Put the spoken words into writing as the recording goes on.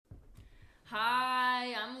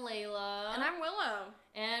Hi, I'm Layla. And I'm Willow.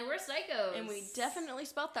 And we're psychos. And we definitely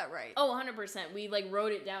spelt that right. Oh, 100%. We,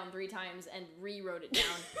 wrote it down 3 times and rewrote it down.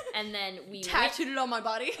 And then we... tattooed it on my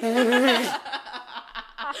body.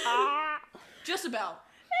 Just about.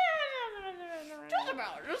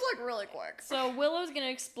 Just, really quick. So, Willow's gonna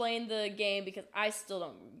explain the game because I still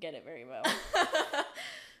don't get it very well.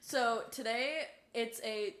 So, today... it's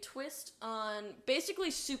a twist on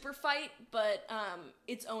basically Super Fight, but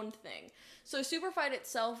its own thing. So Super Fight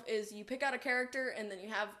itself is you pick out a character, and then you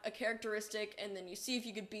have a characteristic, and then you see if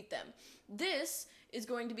you could beat them. This is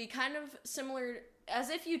going to be kind of similar, as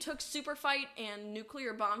if you took Super Fight and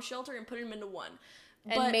Nuclear Bomb Shelter and put them into one.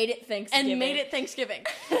 And made it Thanksgiving.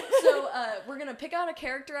 So we're going to pick out a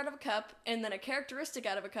character out of a cup, and then a characteristic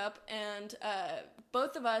out of a cup, and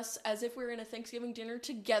both of us, as if we were in a Thanksgiving dinner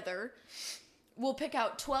together... we'll pick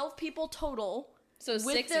out 12 people total. So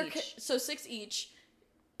 6 each. So 6 each.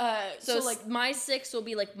 So my 6 will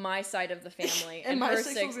be my side of the family. and my her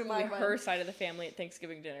 6 will be her side of the family at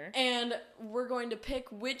Thanksgiving dinner. And we're going to pick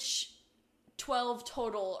which 12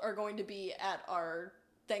 total are going to be at our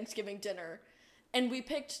Thanksgiving dinner. And we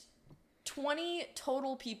picked 20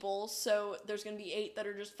 total people, so there's going to be 8 that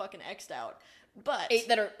are just fucking X'd out. But 8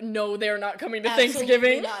 that are, no, they're not coming to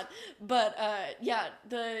Thanksgiving. Not. But, yeah,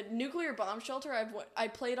 the Nuclear Bomb Shelter, I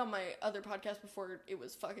played on my other podcast before it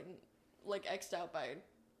was fucking, X'd out by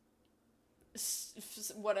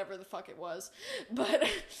whatever the fuck it was. But,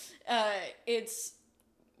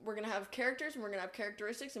 we're gonna have characters, and we're gonna have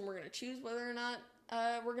characteristics, and we're gonna choose whether or not,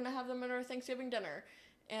 we're gonna have them at our Thanksgiving dinner.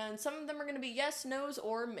 And some of them are gonna be yes, no's,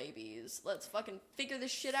 or maybes. Let's fucking figure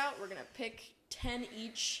this shit out. We're gonna pick 10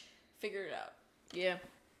 each, figure it out. Yeah.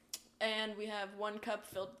 And we have 1 cup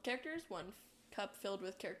filled with characters, 1 cup filled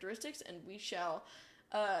with characteristics, and we shall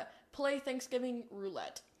play Thanksgiving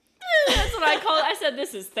roulette. That's what I call it. I said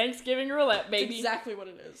this is Thanksgiving roulette, baby. That's exactly what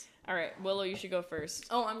it is. All right, Willow, you should go first.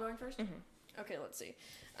 Oh, I'm going first? Mm-hmm. Okay, let's see.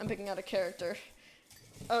 I'm picking out a character.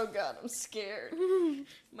 Oh god, I'm scared.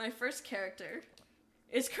 My first character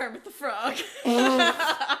is Kermit the Frog.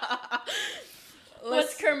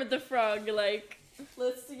 What's Kermit the Frog like?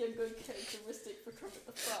 Let's see a good characteristic for Kermit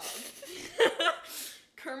the Frog.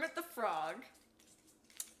 Kermit the Frog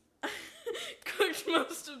cooked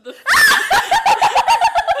most of the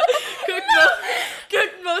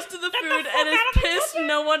food and is pissed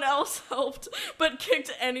no one else helped, but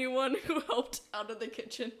kicked anyone who helped out of the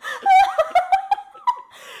kitchen.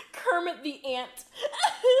 Kermit the Ant.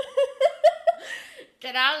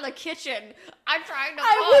 Get out of the kitchen. I'm trying to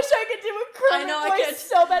I wish I could do a Kermit I know, voice I could.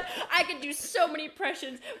 so bad. I could do so many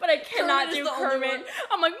impressions, but I cannot Kermit is do the only one. Kermit.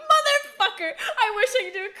 I'm like, motherfucker. I wish I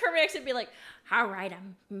could do a Kermit accent and be like, all right,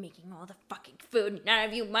 I'm making all the fucking food. None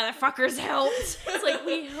of you motherfuckers helped. It's like,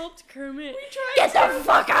 we helped Kermit. We tried. Get the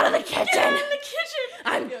fuck out of the kitchen. Get out of the kitchen.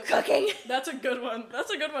 I'm cooking. That's a good one.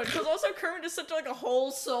 Because also Kermit is such a whole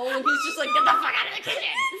soul, and he's just like, get the fuck out of the kitchen.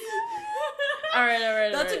 All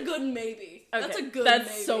right. That's a good maybe. Okay. That's a good That's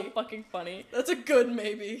maybe. so fucking funny. That's a good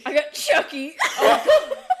maybe. I got Chucky.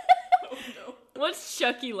 Oh no. What's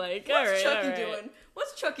Chucky like? What's Chucky doing?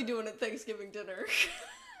 What's Chucky doing at Thanksgiving dinner?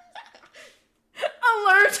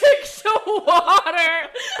 Allergic to water.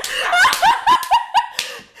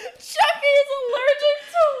 Chucky is allergic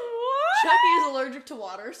to water. Chucky is allergic to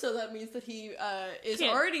water, so that means that he is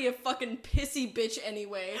Can't. already a fucking pissy bitch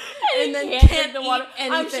anyway, And then can't can't the water. eat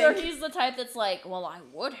anything. I'm sure he's the type that's like, well, I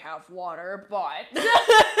would have water, but it's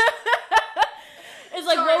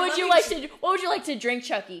like, Sorry, what would you like to drink,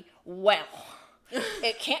 Chucky? Well,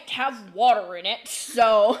 it can't have water in it,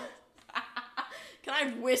 so Can I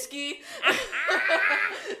have whiskey?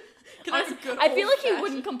 Can honestly, I have a good I feel like he old-fashioned-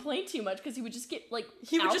 wouldn't complain too much because he would just get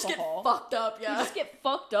He would just get alcohol. fucked up, He yeah. would just get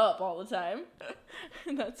fucked up all the time.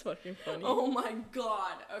 That's fucking funny. Oh my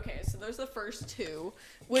god. Okay, so there's the first 2,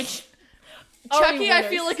 which Already Chucky I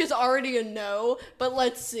winners. feel like is already a no, but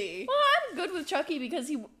let's see. Well, I'm good with Chucky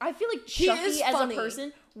because I feel like He Chucky is as funny. a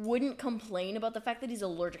person wouldn't complain about the fact that he's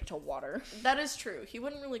allergic to water. That is true. He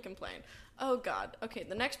wouldn't really complain. Oh god. Okay,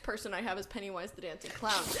 the next person I have is Pennywise the Dancing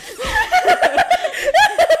Clown.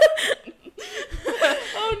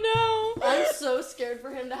 Oh no. I'm so scared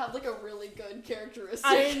for him to have a really good characteristic.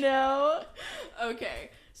 I know.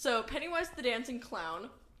 Okay, so Pennywise the Dancing Clown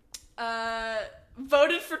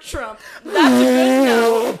voted for Trump. That's a good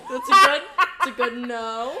no. That's a good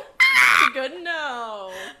no. It's a good no.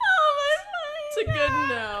 Oh my It's a good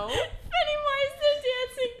no. Pennywise the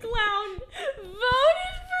Dancing Clown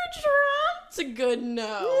voted for Trump. It's a good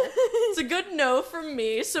no. It's a good no from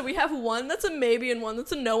me. So we have one that's a maybe and one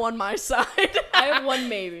that's a no on my side. I have one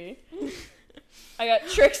maybe. I got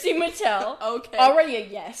Trixie Mattel. Okay. Already a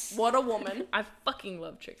yes. What a woman. I fucking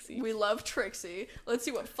love Trixie. We love Trixie. Let's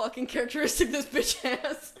see what fucking characteristic this bitch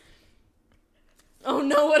has. Oh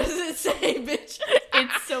no, what does it say, bitch?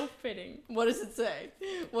 It's so fitting. What does it say?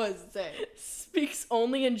 What does it say? Speaks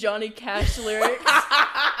only in Johnny Cash lyrics.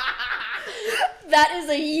 That is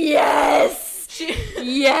a yes!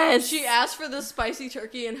 Yes! She asked for the spicy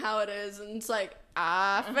turkey and how it is, and it's like,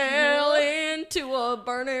 I fell into a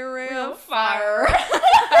burning ring of fire.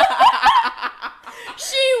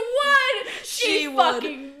 She would! She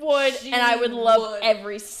fucking would. She and I would love would.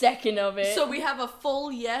 every second of it. So we have a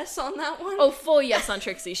full yes on that one? Oh, full yes on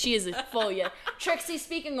Trixie. She is a full yes. Trixie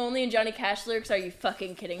speaking only in Johnny Cash lyrics. Are you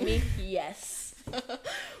fucking kidding me? Yes.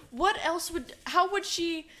 What else how would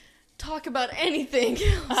she talk about anything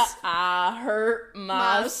else? I hurt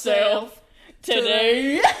myself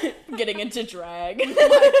today. Getting into drag. Oh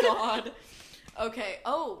my god. Okay,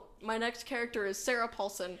 my next character is Sarah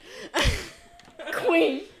Paulson.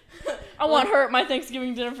 Queen. I want her at my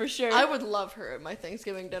Thanksgiving dinner for sure. I would love her at my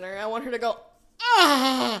Thanksgiving dinner. I want her to go,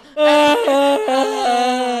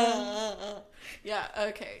 Yeah,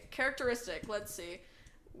 okay. Characteristic, let's see.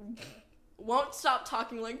 Won't stop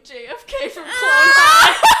talking like JFK from Clone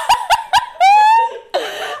High.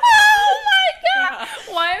 Oh my god!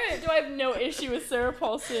 Why do I have no issue with Sarah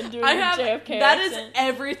Paulson doing I a have JFK that accent? is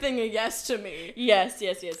everything a yes to me. Yes.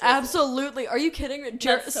 Absolutely. Are you kidding me?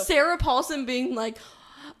 That's so Sarah Paulson being like,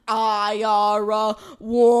 I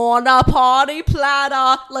want a party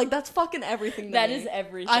platter. Like, that's fucking everything to That me. is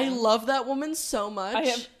everything. I love that woman so much. I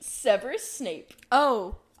have Severus Snape.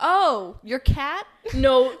 Oh, your cat?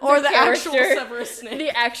 No, Or the character, actual Severus Snape? The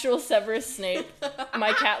actual Severus Snape.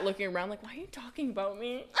 My cat looking around like, why are you talking about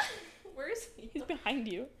me? Where is he? He's behind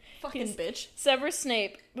you. Fucking He's bitch. Severus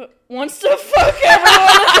Snape wants to fuck everyone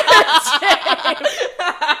at the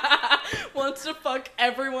table. Wants to fuck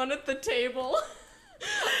everyone at the table.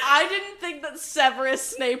 I didn't think that Severus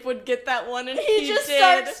Snape would get that one, and he just did.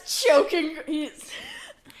 starts choking.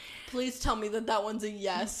 Please tell me that one's a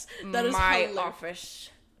yes. That is my hilarious. office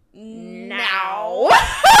Now.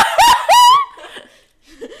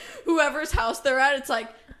 Whoever's house they're at, it's like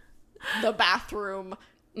the bathroom.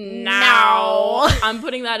 Now. I'm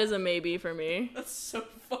putting that as a maybe for me. That's so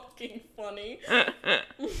fucking funny.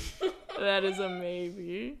 That is a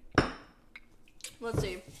maybe. Let's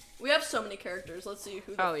see. We have so many characters. Let's see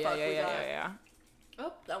who the fuck we got. Yeah.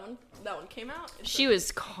 Oh, that one came out. She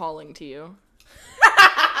was calling to you.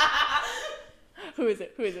 Who is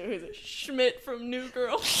it? Schmidt from New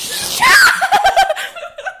Girl.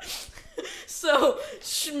 So,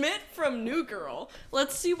 Schmidt from New Girl.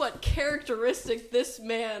 Let's see what characteristic this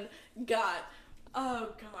man got. Oh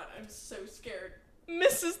god, I'm so scared.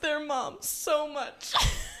 Misses their mom so much.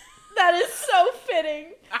 That is so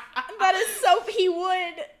fitting. That is so... He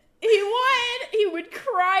would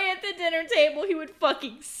cry at the dinner table. He would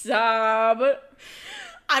fucking sob.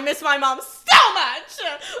 I miss my mom so much.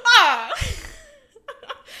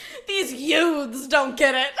 These youths don't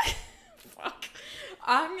get it. Fuck.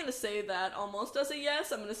 I'm gonna say that almost as a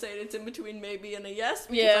yes. I'm gonna say it's in between maybe and a yes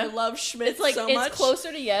because I love Schmidt It's like so it's much.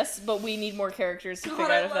 closer to yes, but we need more characters to God,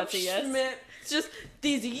 figure I out if love that's a yes. Schmidt. It's just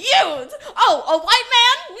these youths. Oh, a white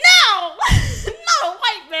man? No, not a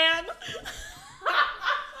white man.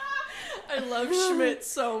 I love Schmidt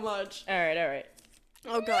so much. All right.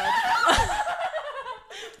 Oh god.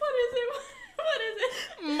 What is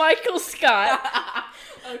it? Michael Scott.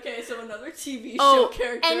 Okay, so another TV show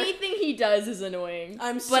character. Anything he does is annoying.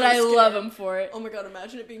 I'm so but I scared. love him for it. Oh my god,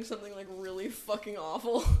 imagine it being something like really fucking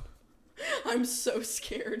awful. I'm so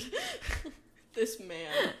scared. This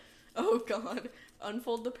man. Oh god.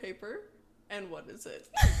 Unfold the paper. And what is it?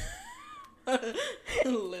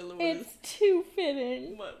 Lil, It's too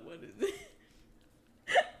fitting. what is it?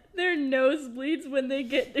 Their nosebleeds when they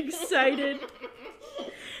get excited.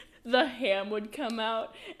 The ham would come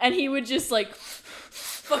out, and he would just like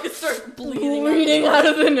Fucking start bleeding out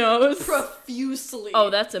of the nose profusely. Oh,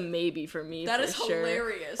 that's a maybe for me. That for is sure.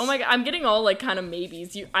 hilarious. Oh my god, I'm getting all like kind of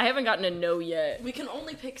maybes. I haven't gotten a no yet. We can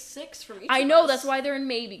only pick 6 from each. I of know us. that's why they're in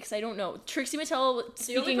maybe because I don't know. Trixie Mattel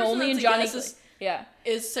speaking person only in that's a Johnny. yes is- Yeah,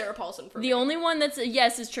 is Sarah Paulson for me. the only one that's a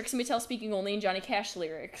yes is Trixie Mattel speaking only in Johnny Cash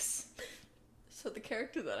lyrics. So the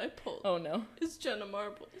character that I pulled Oh no. is Jenna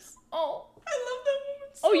Marbles. Oh. I love that woman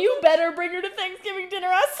so Oh, you much. better bring her to Thanksgiving dinner.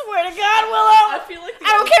 I swear to God, Willow. I feel like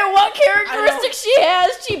I don't care what characteristic she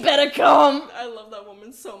has. She better come. I love that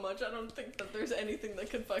woman so much. I don't think that there's anything that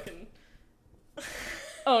could fucking.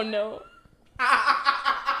 Oh no.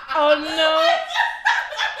 Oh no.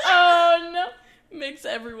 Oh no. Makes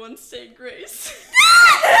everyone say grace.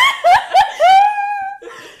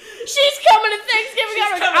 She's coming to Thanksgiving.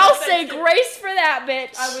 I'll say grace for that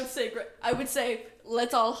bitch. I would say,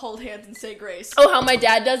 let's all hold hands and say grace. Oh, how my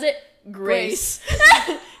dad does it? Grace.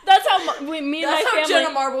 That's how me and my family. That's how Jenna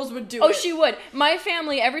Marbles would do it. Oh, she would. My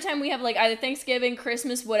family, every time we have like either Thanksgiving,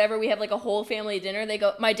 Christmas, whatever, we have like a whole family dinner.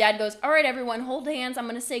 My dad goes, all right, everyone, hold hands. I'm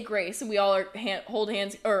gonna say grace, and we all hold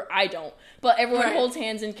hands, or I don't, but everyone holds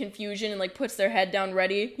hands in confusion and like puts their head down,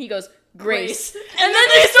 ready. He goes, grace, and then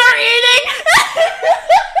they start eating.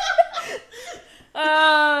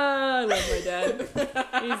 I love my dad.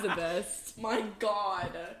 He's the best. My God.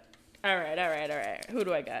 All right. Who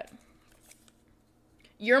do I got?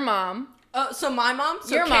 Your mom. Oh, so my mom?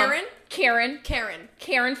 So your Karen? Mom. Karen.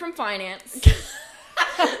 Karen from finance.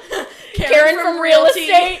 Karen from real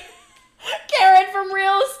estate. Karen from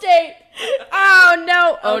real estate. Oh,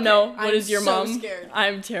 no. Oh, Okay, no. What I'm is your so mom? scared.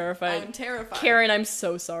 I'm terrified. I'm terrified. Karen, I'm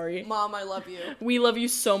so sorry. Mom, I love you. We love you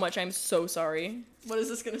so much. I'm so sorry. What is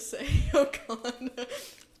this gonna say? Oh, God.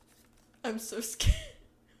 I'm so scared.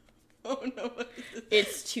 Oh, no. What is it?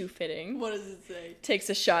 It's too fitting. What does it say?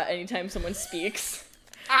 Takes a shot anytime someone speaks.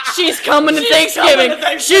 She's coming to Thanksgiving.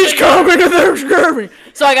 She's coming to Thanksgiving.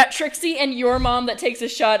 So I got Trixie and your mom that takes a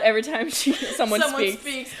shot every time someone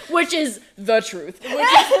speaks. Which is the truth.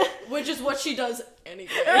 Which is what she does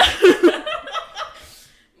anyway.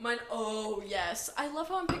 Mine. Oh yes, I love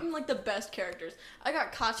how I'm picking like the best characters. I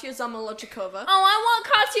got Katya Zamolodchikova. Oh, I want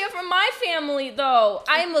Katya from my family though.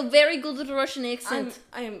 I am a very good Russian accent.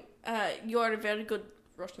 You are a very good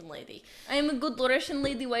Russian lady. I am a good Russian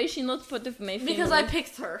lady. Why is she not part of my family? Because I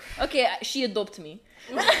picked her. Okay, she adopted me.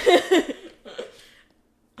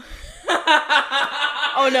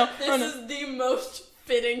 Oh no! This is the most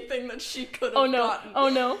fitting thing that she could have gotten. Oh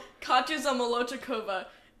no! Katya Zamolodchikova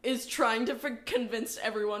is trying to convince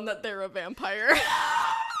everyone that they're a vampire.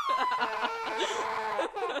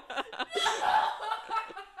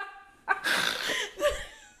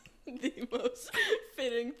 The most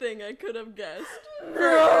fitting thing I could have guessed.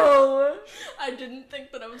 No! I didn't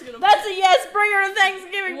think that I was gonna. That's a yes. Bring her to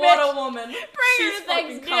Thanksgiving, What bitch. a woman! Bring her to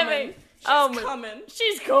Thanksgiving. Coming.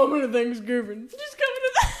 She's coming to Thanksgiving. She's coming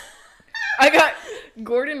to that. I got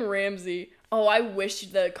Gordon Ramsay. Oh, I wish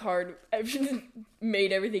the card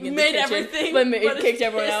made everything in the kitchen, everything, but it kicked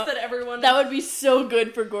everyone out. That would be so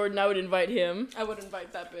good for Gordon. I would invite him. I would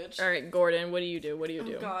invite that bitch. All right, Gordon, what do you do?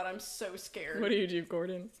 Oh God, I'm so scared. What do you do,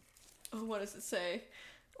 Gordon? Oh, what does it say?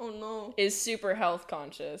 Oh no. Is super health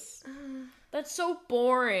conscious. That's so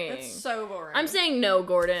boring. That's so boring. I'm saying no,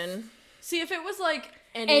 Gordon. See, if it was like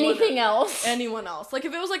anything else. Anyone else. Like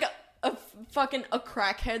if it was like a fucking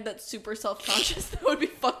crackhead that's super self-conscious, that would be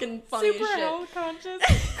fucking funny as shit. Super health conscious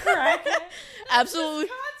crackhead. Absolutely.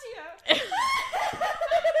 That's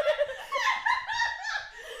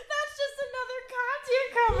just another Katya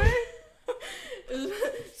coming.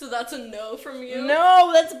 So that's a no from you? No,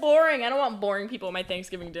 that's boring. I don't want boring people at my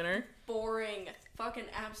Thanksgiving dinner. Boring. Fucking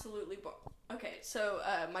absolutely boring. Okay, so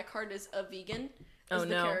my card is a vegan. Oh the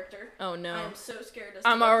no. Character. Oh no. I'm so scared as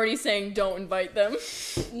I'm already saying don't invite them.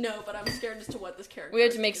 No, but I'm scared as to what this character We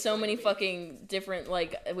have to make so many fucking different,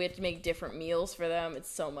 we have to make different meals for them. It's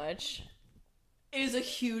so much. Is a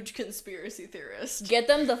huge conspiracy theorist. Get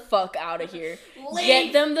them the fuck out of here. Leave.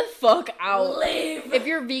 Get them the fuck out. Leave. If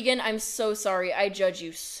you're vegan, I'm so sorry. I judge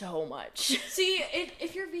you so much. See,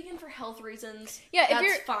 if you're vegan for health reasons, yeah,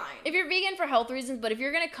 that's fine. If you're vegan for health reasons, but if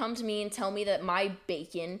you're gonna come to me and tell me that my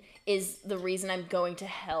bacon is the reason I'm going to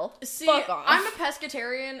hell, see, fuck off. I'm a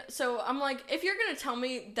pescatarian, so I'm like, if you're gonna tell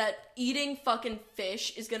me that eating fucking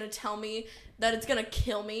fish is gonna tell me that it's gonna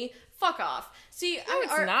kill me, fuck off. See,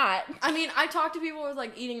 it's not. I mean, I talk to people with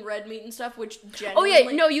like eating red meat and stuff, which Oh genuinely.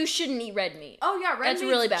 yeah, no, you shouldn't eat red meat. Oh yeah, red That's meat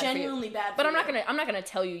really is bad genuinely for you. bad. But for I'm not gonna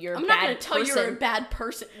tell you you're a I'm bad not gonna tell person. you you're a bad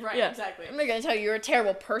person. Right? Yeah, Exactly. I'm not gonna tell you you're a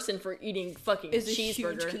terrible person for eating fucking Is a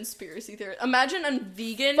cheeseburger. huge conspiracy theory. Imagine a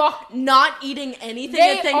vegan Fuck. not eating anything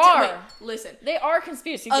They at Thanksgiving. are. Wait, listen. They are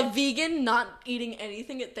conspiracy. A vegan not eating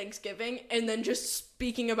anything at Thanksgiving and then just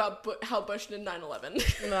speaking about how Bush did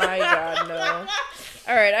 9/11. My God, no.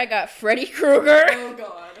 All right, I got Freddy Krueger. Oh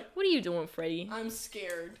God. What are you doing, Freddy? I'm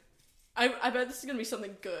scared. I bet this is gonna be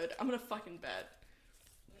something good. I'm gonna fucking bet.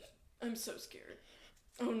 I'm so scared.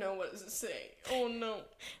 Oh no, what does it say? Oh no.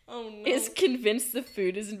 Oh no. Is convinced the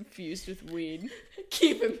food is infused with weed.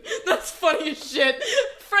 Keep him. That's funny as shit.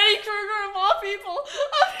 Freddy Krueger of all people.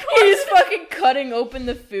 Of course. He's fucking cutting open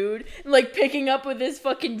the food and like picking up with his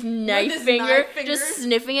fucking knife finger, just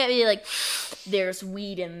sniffing it and be like, there's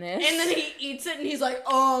weed in this. And then he eats it and he's like,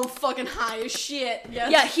 oh, I'm fucking high as shit.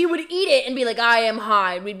 Yes. Yeah, he would eat it and be like, I am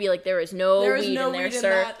high. And we'd be like, there is no weed in there, weed in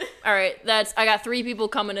sir. that. All right, I got 3 people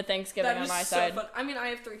coming to Thanksgiving That on is my so side. fun. I mean, I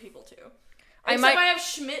have 3 people too. Except I have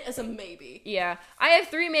Schmidt as a maybe. Yeah. I have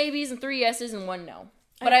 3 maybes and 3 yeses and 1 no.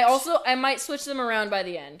 But I might switch them around by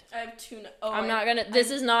the end. I have 2 no.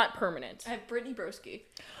 This is not permanent. I have Brittany Broski.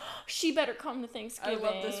 She better come to Thanksgiving. I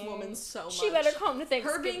love this woman so much. She better come to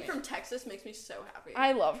Thanksgiving. Her being from Texas makes me so happy.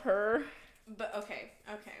 I love her. But okay.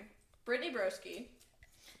 Brittany Broski.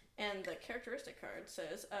 And the characteristic card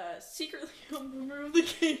says, secretly a member of the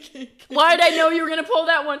KKK. Why did I know you were going to pull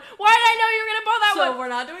that one? So we're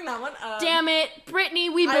not doing that one. Damn it.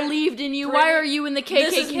 Brittany, we believed in you. Why are you in the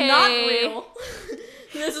KKK? This is not real.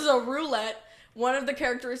 This is a roulette. One of the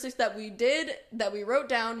characteristics that we wrote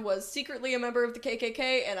down was secretly a member of the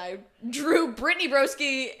KKK, and I drew Brittany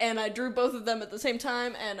Broski, and I drew both of them at the same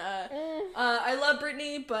time, and I love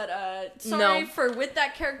Brittany, but sorry for with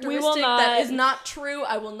that characteristic that is not true.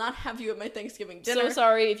 I will not have you at my Thanksgiving dinner. So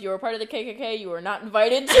sorry, if you are part of the KKK, you are not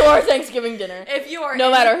invited to our Thanksgiving dinner. If you are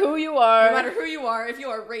no matter who you are, if you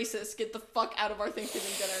are racist, get the fuck out of our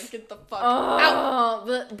Thanksgiving dinner. Get the fuck out.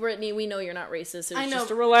 But Brittany, we know you're not racist. I know.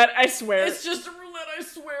 Just a roulette, I swear. It's just a roulette, I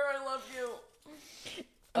swear I love you.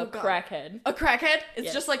 Crackhead. A crackhead?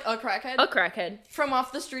 It's just like a crackhead? A crackhead. From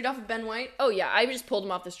off the street off of Ben White? Oh yeah, I just pulled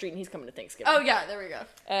him off the street and he's coming to Thanksgiving. Oh yeah, there we go.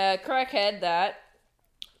 Crackhead that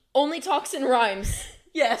only talks in rhymes.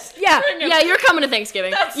 Yes. Yeah, you're coming to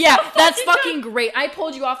Thanksgiving. That's fucking good. great. I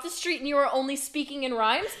pulled you off the street and you are only speaking in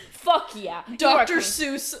rhymes? Fuck yeah. Dr.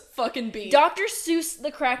 Seuss fucking beat. Dr. Seuss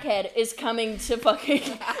the crackhead is coming to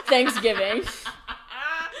fucking Thanksgiving.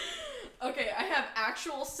 Okay, I have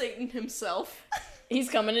actual Satan himself. He's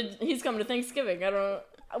coming to Thanksgiving.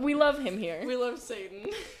 We love him here. We love Satan.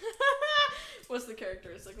 What's the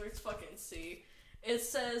characteristic? Let's fucking see. It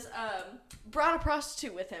says, brought a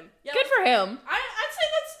prostitute with him. Yep. Good for him. I'd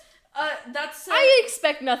say that's. I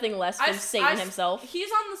expect nothing less from Satan himself.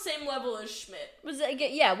 He's on the same level as Schmidt.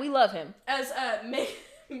 Yeah, we love him. As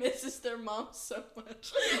misses their mom so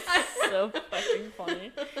much. So fucking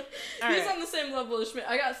funny. He's on the same level as Schmidt.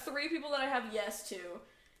 I got 3 people that I have yes to.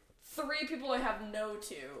 3 people I have no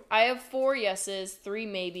to. I have 4 yeses, 3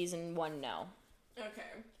 maybes, and 1 no.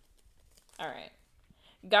 Okay. All right.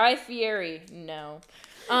 Guy Fieri, no.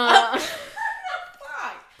 Fuck.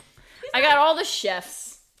 I got all the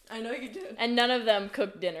chefs. I know you did. And none of them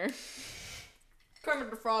cooked dinner. Kermit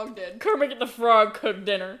the Frog did. Kermit the Frog cooked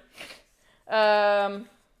dinner.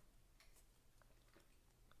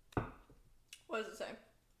 What does it say?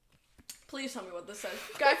 Please tell me what this says.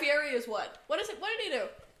 Guy Fieri is what? What is it? What did he do?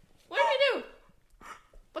 What did he do?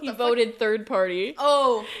 What he voted third party.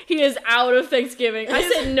 Oh. He is out of Thanksgiving. I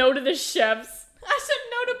said no to the chefs. I said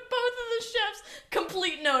no to both of the chefs.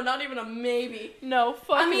 Complete no, not even a maybe. No,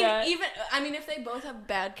 fuck that. If they both have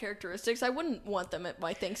bad characteristics, I wouldn't want them at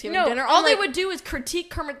my Thanksgiving dinner. All they would do is critique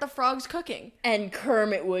Kermit the Frog's cooking. And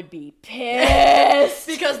Kermit would be pissed.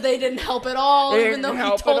 Because they didn't help at all, even though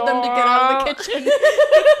he told them to get out of the kitchen.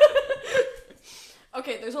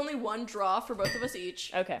 Okay, there's only 1 draw for both of us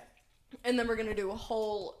each. Okay. And then we're gonna do a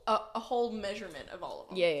whole measurement of all of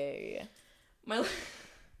them. Yeah.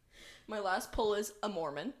 My last pull is a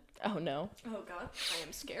Mormon. Oh no. Oh god, I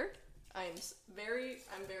am scared. I'm very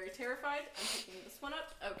terrified. I'm picking this one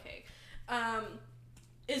up. Okay.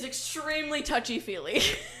 Is extremely touchy-feely.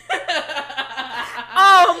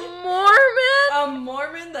 A Mormon? A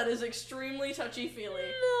Mormon that is extremely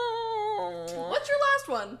touchy-feely. No. What's your last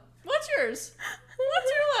one? What's yours?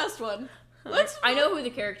 What's your last one? I know who the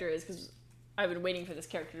character is because I've been waiting for this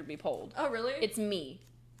character to be pulled. Oh, really? It's me.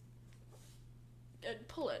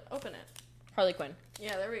 Pull it. Open it. Harley Quinn.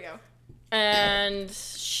 Yeah, there we go. And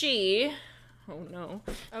she... Oh, no.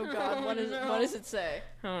 Oh, God. What does it say?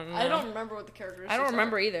 Oh, no. I don't remember what the character is. I don't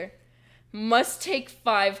remember either. Must take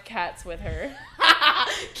 5 cats with her.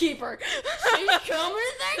 Keep her. She's coming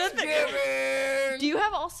to Thanksgiving. Do you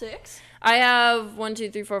have all 6? I have 1,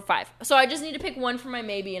 2, 3, 4, 5. So I just need to pick 1 for my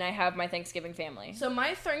maybe, and I have my Thanksgiving family. So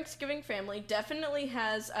my Thanksgiving family definitely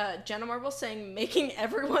has Jenna Marble saying, making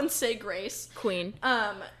everyone say grace. Queen.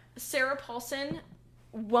 Sarah Paulson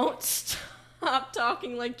won't stop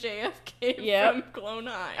talking like JFK from Clone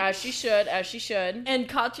High. As she should. And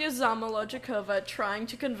Katya Zamolodchikova trying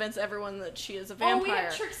to convince everyone that she is a vampire. Oh, we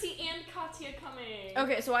have Trixie and Katya coming.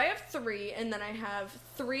 Okay, so I have 3, and then I have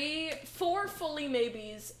 4 fully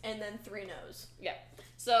maybes, and then 3 no's. Yeah.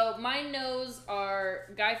 So my no's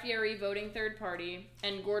are Guy Fieri voting third party,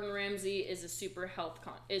 and Gordon Ramsay is super health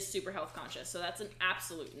conscious. So that's an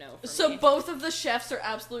absolute no for me. So both of the chefs are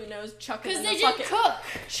absolute no's. Chuck it in the bucket. Because they didn't cook.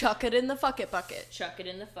 Chuck it in the fuck it bucket. Chuck it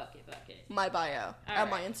in the fuck it bucket. My bio at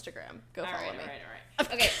my Instagram. Go follow me. All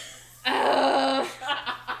right. Okay.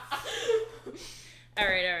 All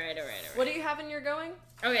right. What do you have in your going?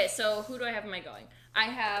 Okay, so who do I have in my going? I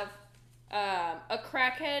have A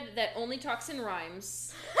crackhead that only talks in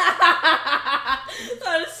rhymes.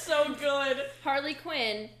 That is so good. Harley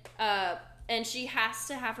Quinn, and she has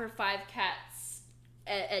to have her 5 cats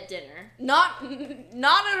at dinner. Not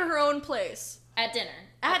at her own place. At dinner.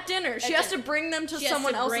 At dinner. She has to bring them to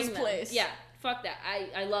someone else's place. Yeah, fuck that.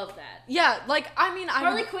 I love that. Yeah, like, I mean,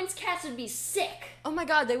 Harley Quinn's cats would be sick. Oh my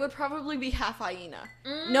god, they would probably be half hyena.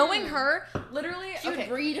 Knowing her, literally, She would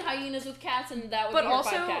breed hyenas with cats, and that would but be her also,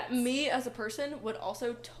 5 cats. me as a person would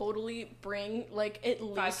also totally bring, like, at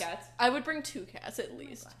least 5 cats? I would bring 2 cats at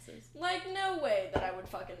least. Like, no way that I would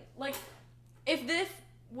fucking, like, if this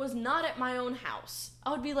was not at my own house,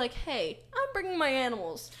 I would be like, hey, I'm bringing my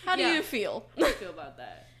animals. How do you feel? How do you feel about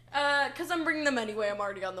that? Because I'm bringing them anyway. I'm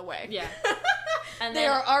already on the way. Yeah. And they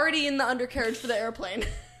are already in the undercarriage for the airplane.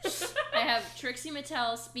 I have Trixie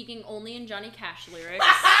Mattel speaking only in Johnny Cash lyrics.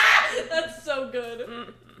 That's so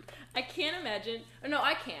good. I can't imagine. Oh, no,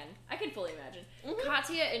 I can. I can fully imagine.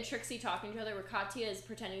 Katya and Trixie talking to each other, where Katya is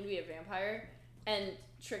pretending to be a vampire, and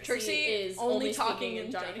Trixie is only talking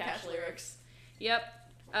in Johnny Cash lyrics. Yep.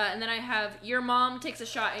 And then I have your mom takes a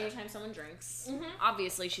shot anytime someone drinks.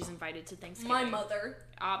 Obviously, she's invited to Thanksgiving. My mother.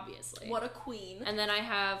 Obviously. What a queen. And then I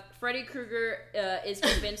have Freddy Krueger is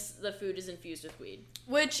convinced the food is infused with weed.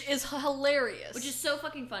 Which is hilarious. Which is so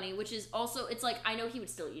fucking funny, which is also, it's like, I know he would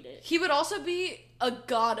still eat it. He would also be a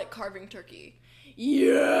god at carving turkey.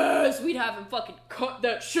 Yes! We'd have him fucking cut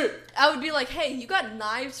that shit! I would be like, hey, you got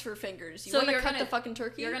knives for fingers. You want to cut the fucking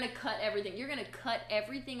turkey? You're gonna cut everything. You're gonna cut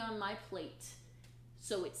everything on my plate.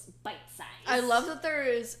 So it's bite-sized. I love that there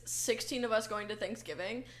is 16 of us going to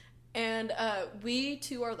Thanksgiving, and we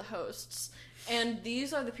two are the hosts, and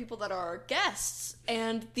these are the people that are our guests,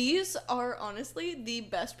 and these are honestly the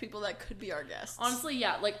best people that could be our guests. Honestly,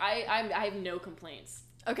 yeah. Like, I have no complaints.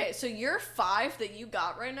 Okay, so your 5 that you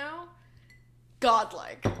got right now,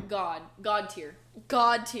 godlike. God tier.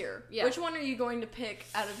 God tier. Yeah. Which one are you going to pick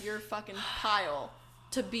out of your fucking pile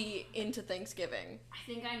to be into Thanksgiving? I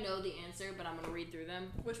think I know the answer, but I'm gonna read through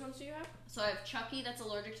them. Which ones do you have? So I have Chucky that's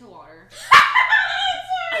allergic to water.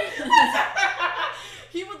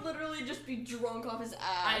 He would literally just be drunk off his ass.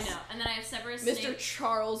 I know. And then I have Severus Mr. Snape.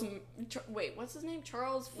 Charles... wait, what's his name?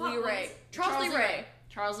 Charles Lee What? Ray. Charles Lee Ray.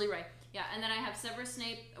 Charles Lee Ray. Yeah, and then I have Severus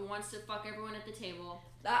Snape wants to fuck everyone at the table.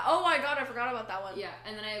 Oh my god, I forgot about that one. Yeah,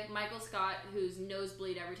 and then I have Michael Scott, whose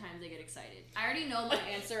nosebleed every time they get excited. I already know my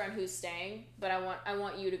answer on who's staying, but I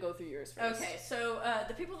want you to go through yours first. Okay, so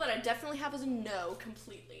the people that I definitely have as a no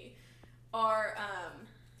completely are,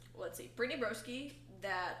 let's see, Brittany Broski,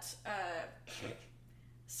 that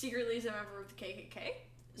secretly is a member of the KKK.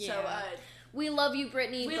 Yeah. So, we love you,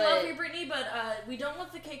 Brittany. we love you, Brittany, but we don't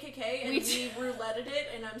love the KKK, and we rouletted it,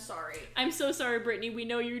 and I'm sorry. I'm so sorry, Brittany. We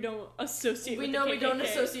know you don't associate with the KKK. We know we don't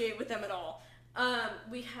associate with them at all.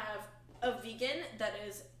 We have a vegan that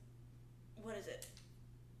is, what is it?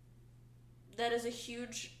 That is a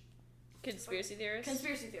huge... Conspiracy theorist?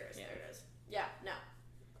 Conspiracy theorist, yeah. There it is. Yeah, no.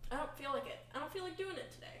 I don't feel like it. I don't feel like doing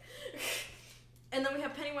it today. And then we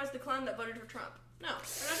have Pennywise the Clown that voted for Trump. No,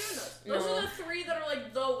 we're not doing those. Those are the 3 that are,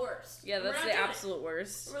 like, the worst. Yeah, that's the absolute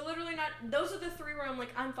worst. We're literally not... Those are the 3 where I'm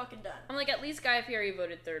like, I'm fucking done. I'm like, at least Guy Fieri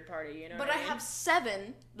voted third party, you know But what I mean? have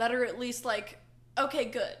 7 that are at least, like, okay,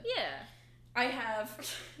 good. Yeah. I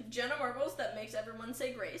have Jenna Marbles that makes everyone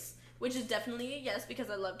say grace, which is definitely a yes,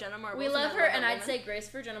 because I love Jenna Marbles. We love her, and I'd say grace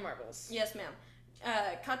for Jenna Marbles. Yes, ma'am.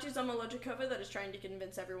 Katya Zamolodchikova that is trying to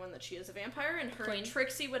convince everyone that she is a vampire, and her Queen. and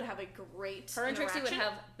Trixie would have a great Her and Trixie would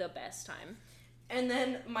interaction. have the best time. And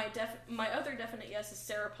then my other definite yes is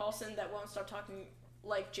Sarah Paulson that won't stop talking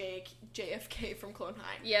like JFK from Clone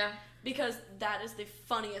High. Yeah. Because that is the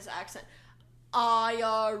funniest accent. I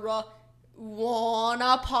want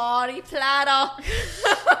a party platter.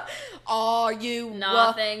 Are you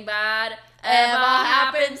Nothing bad ever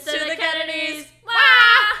happens to the Kennedys. Wah!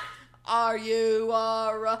 Are you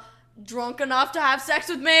drunk enough to have sex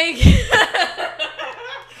with me?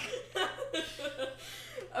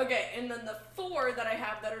 Okay, and then the 4 that I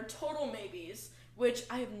have that are total maybes, which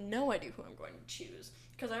I have no idea who I'm going to choose,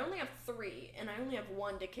 because I only have 3, and I only have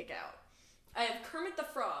 1 to kick out. I have Kermit the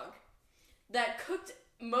Frog, that cooked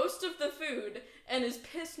most of the food, and is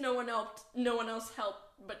pissed no one else helped,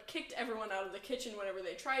 but kicked everyone out of the kitchen whenever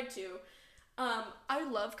they tried to. I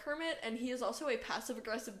love Kermit, and he is also a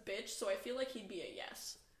passive-aggressive bitch, so I feel like he'd be a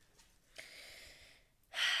yes.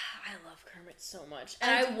 I love Kermit so much.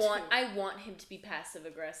 And I want him to be passive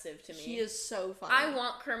aggressive to me. He is so funny. I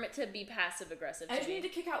want Kermit to be passive aggressive to me. I just need to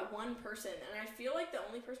kick out 1 person, and I feel like the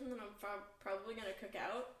only person that I'm probably going to cook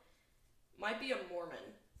out might be a Mormon.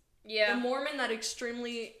 Yeah. The Mormon that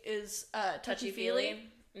extremely is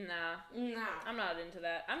touchy-feely. Nah. I'm not into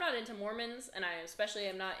that. I'm not into Mormons, and I especially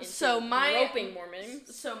am not into roping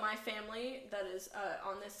Mormons. So my family that is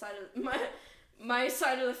on this side of my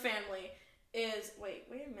side of the family is wait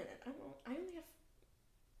a minute. I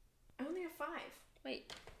only have 5.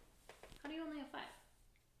 Wait. How do you only have 5?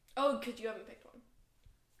 Oh, because you haven't picked one.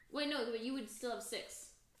 Wait, no, but you would still have 6.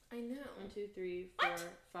 I know. 1, 2, 3, 4,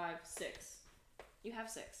 5, 6. You have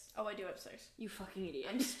 6. Oh, I do have 6. You fucking idiot.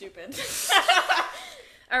 I'm stupid.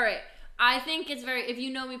 Alright. I think it's very... If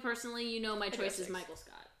you know me personally, you know my choice is Michael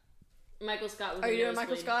Scott. Michael Scott with Are you doing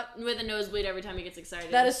Michael Scott? With a nosebleed every time he gets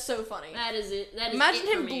excited. That is so funny. That is it. That is Imagine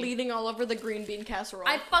it him bleeding all over the green bean casserole.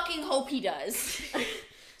 I fucking hope he does.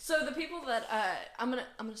 So the people that I'm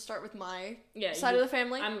gonna start with my side of the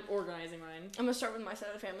family. I'm organizing mine. I'm gonna start with my side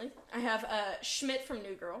of the family. I have Schmidt from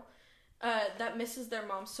New Girl, that misses their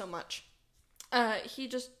mom so much. He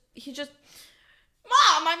just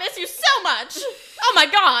Mom, I miss you so much. Oh my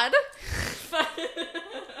god.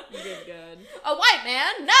 Good God. A white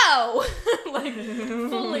man? No. Like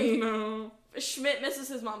fully. No. Schmidt misses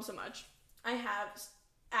his mom so much. I have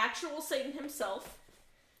actual Satan himself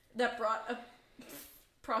that brought a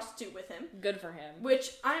prostitute with him. Good for him.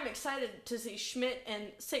 Which I'm excited to see Schmidt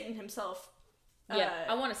and Satan himself.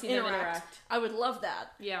 I want to see them interact. I would love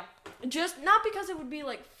that. Yeah. Just not because it would be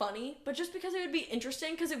like funny, but just because it would be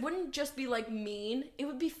interesting. Because it wouldn't just be like mean; it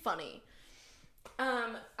would be funny.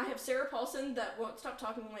 I have Sarah Paulson that won't stop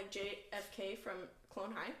talking like JFK from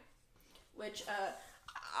Clone High, which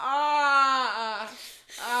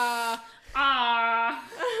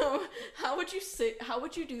how would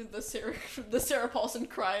you do the Sarah Paulson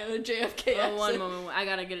cry in a JFK accent? One moment. I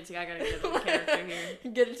gotta get it together. I gotta get the character here.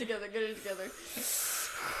 Get it together.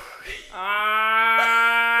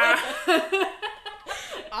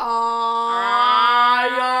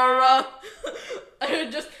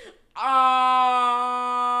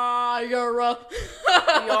 Yara.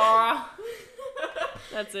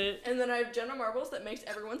 That's it. And then I have Jenna Marbles that makes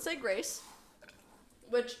everyone say grace.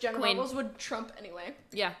 Which Jenna Marbles would trump anyway.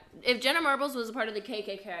 Yeah. If Jenna Marbles was a part of the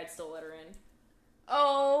KKK, I'd still let her in.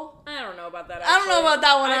 Oh. I don't know about that, actually. I don't know about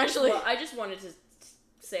that one, actually. I just wanted to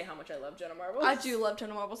say how much I love Jenna Marbles. I do love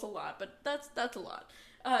Jenna Marbles a lot, but that's a lot.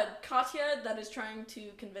 Katya, that is trying to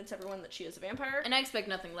convince everyone that she is a vampire. And I expect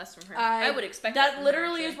nothing less from her. I would expect that from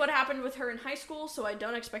literally her, is what happened with her in high school, so I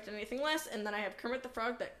don't expect anything less. And then I have Kermit the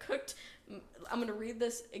Frog that cooked... I'm going to read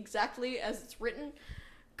this exactly as it's written.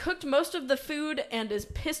 Cooked most of the food and is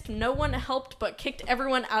pissed no one helped but kicked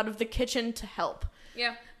everyone out of the kitchen to help.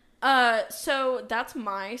 Yeah. So that's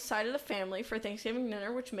my side of the family for Thanksgiving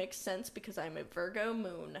dinner, which makes sense because I'm a Virgo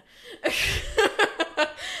moon.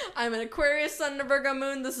 I'm an Aquarius sun and a Virgo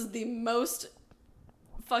moon. This is the most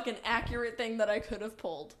fucking accurate thing that I could have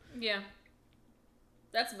pulled. Yeah.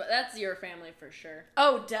 That's your family for sure.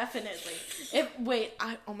 Oh, definitely.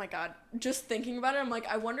 Oh my god. Just thinking about it, I'm like,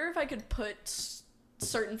 I wonder if I could put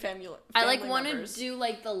certain family I want to do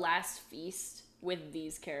like the last feast with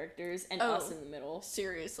these characters and us in the middle.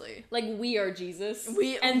 Seriously. Like we are Jesus.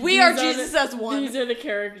 We are Jesus as one. These are the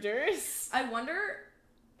characters. I wonder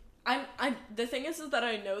the thing is that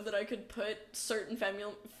I know that I could put certain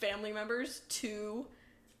family members to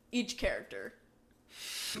each character.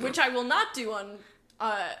 Which I will not do on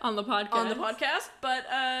the podcast. But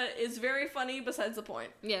it's very funny besides the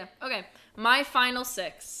point. Yeah. Okay. My final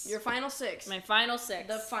 6. Your final 6. My final 6.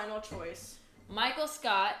 The final choice. Michael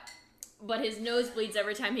Scott, but his nose bleeds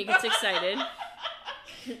every time he gets excited.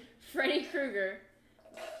 Freddy Krueger,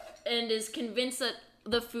 and is convinced that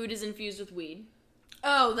the food is infused with weed.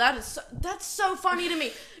 Oh, that's so funny to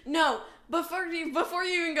me. No, before you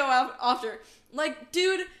even go out after, like,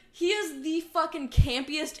 dude, he is the fucking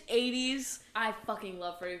campiest 80s. I fucking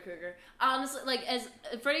love Freddy Krueger. Honestly, like, as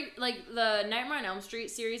Freddy, like, the Nightmare on Elm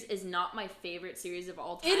Street series is not my favorite series of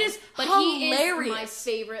all time. It is but hilarious. He is my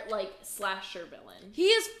favorite, like, slasher villain. He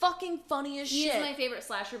is fucking funny as shit. He is my favorite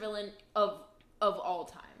slasher villain of all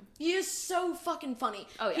time. He is so fucking funny.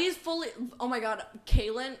 Oh, yeah. He's fully... Oh, my God.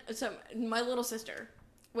 Kaylin, so my little sister,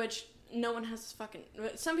 which no one has fucking...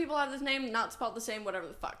 Some people have this name, not spelled the same, whatever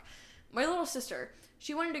the fuck. My little sister,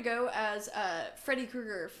 she wanted to go as Freddy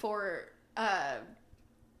Krueger for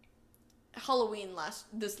Halloween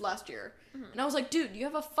this last year. Mm-hmm. And I was like, dude, you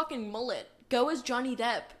have a fucking mullet. Go as Johnny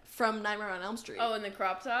Depp from Nightmare on Elm Street. Oh, in the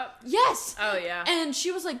crop top? Yes! Oh, yeah. And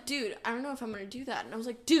she was like, dude, I don't know if I'm gonna do that. And I was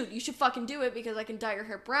like, dude, you should fucking do it because I can dye your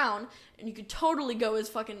hair brown and you could totally go as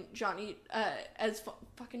fucking Johnny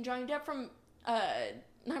Depp from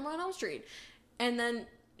Nightmare on Elm Street. And then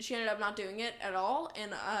she ended up not doing it at all,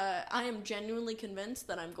 and I am genuinely convinced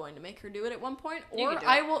that I'm going to make her do it at one point, or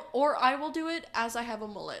I will do it as I have a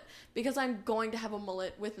mullet, because I'm going to have a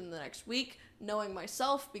mullet within the next week, knowing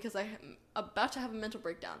myself, because I am about to have a mental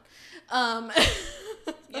breakdown.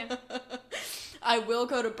 Yeah. I will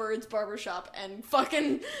go to Bird's Barbershop and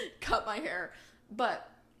fucking cut my hair, but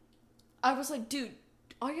I was like, dude,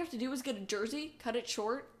 all you have to do is get a jersey, cut it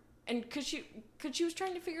short, and cause she was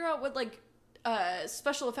trying to figure out what like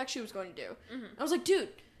special effects she was going to do. Mm-hmm. I was like, dude,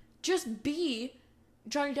 just be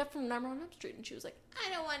Johnny Depp from Nightmare on Elm Street. And she was like,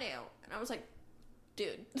 I don't want to. And I was like,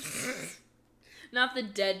 dude. Not the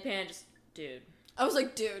deadpan, just, dude. I was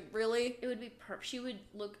like, dude, really? It would be perfect. She would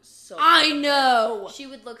look so I know! She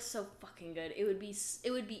would look so fucking good. It would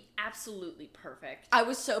be absolutely perfect. I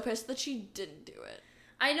was so pissed that she didn't do it.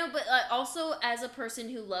 I know, but also as a person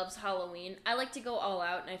who loves Halloween, I like to go all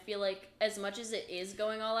out, and I feel like as much as it is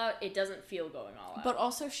going all out, it doesn't feel going all out. But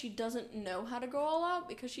also she doesn't know how to go all out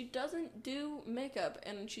because she doesn't do makeup,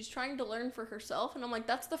 and she's trying to learn for herself, and I'm like,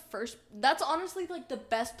 that's honestly like the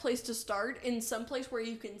best place to start, in some place where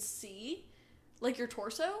you can see like your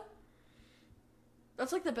torso.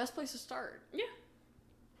 That's like the best place to start. Yeah.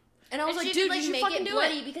 And I was like, dude, you should fucking do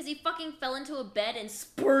it. Because he fucking fell into a bed and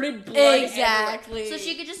spurted blood. Exactly. Everywhere. So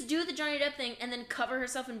she could just do the Johnny Depp thing and then cover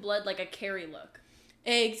herself in blood like a Carrie look.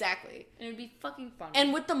 Exactly. And it would be fucking funny.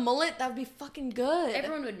 And with the mullet, that would be fucking good.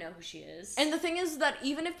 Everyone would know who she is. And the thing is that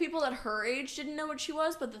even if people at her age didn't know what she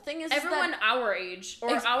was, but the thing is everyone that our age,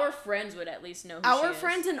 or our friends would at least know who she is. Our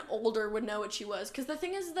friends and older would know what she was. Because the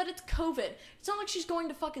thing is that it's COVID. It's not like she's going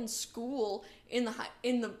to fucking school in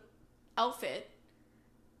the outfit.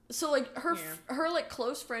 So, like, her like,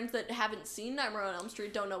 close friends that haven't seen Nightmare on Elm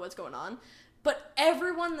Street don't know what's going on. But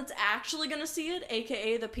everyone that's actually gonna see it,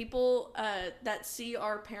 aka the people that see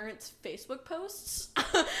our parents' Facebook posts,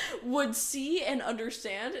 would see and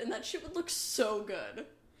understand, and that shit would look so good.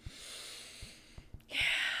 Yeah.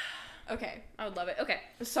 Okay. I would love it. Okay.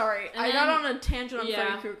 Sorry, I got on a tangent on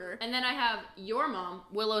Freddy Krueger. And then I have your mom,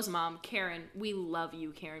 Willow's mom, Karen. We love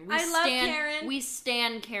you, Karen. I love Karen. We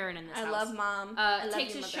stan Karen in this house. I love Mom.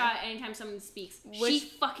 Takes a shot anytime someone speaks. She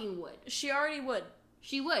fucking would. She already would.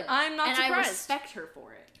 She would. I'm not surprised. And I respect her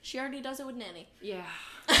for it. She already does it with Nanny. Yeah.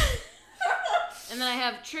 And then I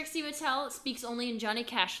have Trixie Mattel, speaks only in Johnny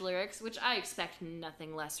Cash lyrics, which I expect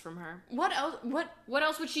nothing less from her. What else? What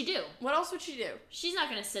else would she do? What else would she do? She's not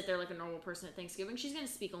going to sit there like a normal person at Thanksgiving. She's going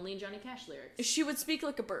to speak only in Johnny Cash lyrics. She would speak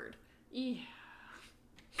like a bird. Yeah.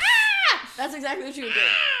 Ah! That's exactly what she would do.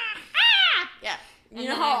 Ah! Yeah. You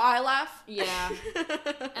know how I laugh? Yeah.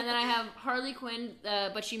 And then I have Harley Quinn,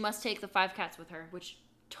 but she must take the 5 cats with her, which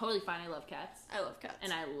totally fine. I love cats. I love cats.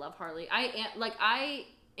 And I love Harley. I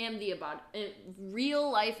am the real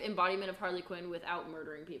life embodiment of Harley Quinn without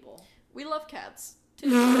murdering people. We love cats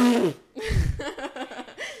too.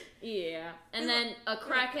 Yeah. And then a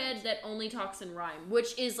crackhead that only talks in rhyme,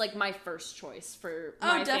 which is like my first choice for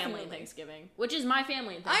my family in Thanksgiving. Which is my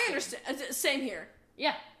family in Thanksgiving. I understand. Same here.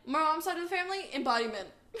 Yeah. My mom's side of the family, embodiment.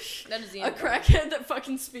 That is the a crackhead that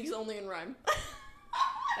fucking speaks only in rhyme.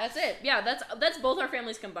 That's it. Yeah, that's both our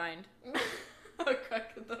families combined. A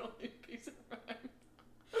crackhead that only speaks in rhyme.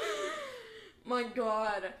 My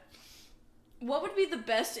God. What would be the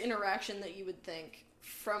best interaction that you would think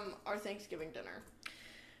from our Thanksgiving dinner?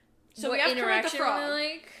 So what we have Kermit the Frog.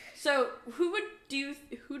 Like? So who do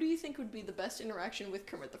you think would be the best interaction with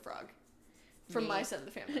Kermit the Frog? From my side of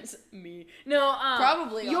the family. It's me. No,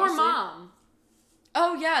 probably your honestly. Mom.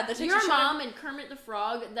 Oh yeah, your mom and Kermit the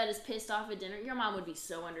Frog that is pissed off at dinner. Your mom would be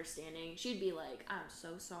so understanding. She'd be like, "I'm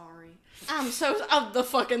so sorry." The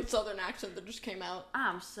fucking southern accent that just came out.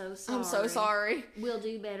 I'm so sorry. I'm so sorry. We'll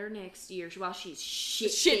do better next year. While she's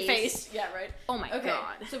shit faced. Yeah, right. Oh my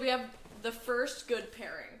God. So we have the first good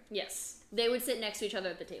pairing. Yes, they would sit next to each other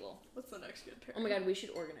at the table. What's the next good pairing? Oh my God, we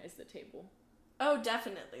should organize the table. Oh,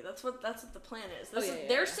 definitely. That's what the plan is.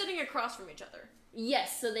 They're sitting across from each other.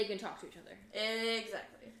 Yes, so they can talk to each other.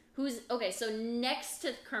 Exactly. So next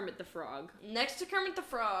to Kermit the Frog. Next to Kermit the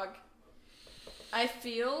Frog, I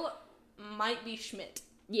feel might be Schmidt.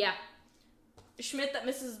 Yeah. Schmidt that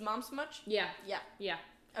misses his mom so much? Yeah. Yeah. Yeah.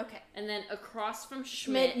 Okay. And then across from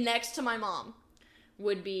Schmidt next to my mom.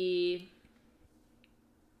 Would be...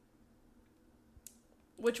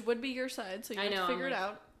 Which would be your side, so you have to figure it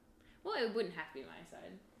out. Well, it wouldn't have to be my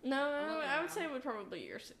side. No, I would say it would probably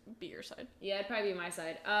be your side. Yeah, it'd probably be my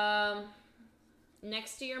side.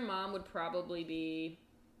 Next to your mom would probably be...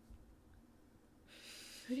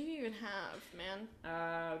 Who do you even have, man?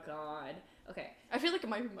 Oh, God. Okay. I feel like it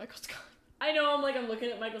might be Michael Scott. I know I'm looking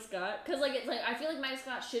at Michael Scott because it's I feel like Michael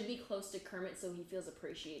Scott should be close to Kermit so he feels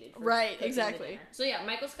appreciated. For right, cooking exactly. the dinner. So yeah,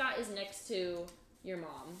 Michael Scott is next to your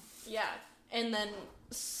mom. Yeah, and then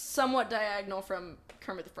somewhat diagonal from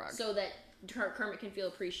Kermit the Frog. So that Kermit can feel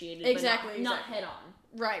appreciated. Exactly, But not head on.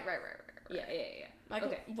 Right. Yeah. Michael,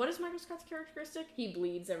 okay. What is Michael Scott's characteristic? He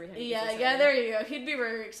bleeds every time. Yeah. There you go. He'd be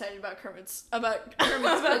very excited about Kermit's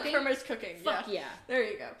cooking. Fuck yeah. There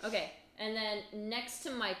you go. Okay, and then next to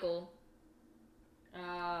Michael.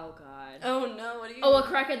 Oh god. Oh no! What do you? Oh, a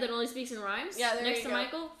crackhead that only speaks in rhymes. Yeah, there next you to go.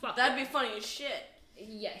 Michael. Fuck. That'd be funny as shit.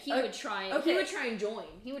 Yeah, he would try. Okay. He would try and join.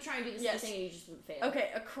 He would try and do the same thing, and he just would fail.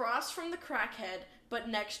 Okay, across from the crackhead, but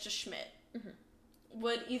next to Schmidt,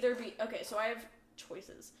 would either be So I have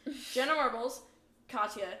choices: Jenna Marbles,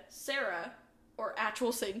 Katya, Sarah, or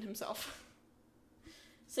actual Satan himself.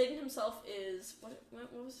 Satan himself is what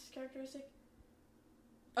was his characteristic?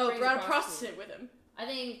 Oh, brought a prostitute with him.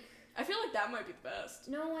 I feel like that might be the best.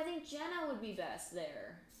 No, I think Jenna would be best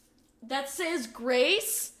there. That says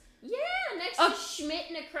Grace? Yeah, next to Schmidt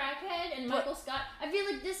and a crackhead and Michael Scott. I feel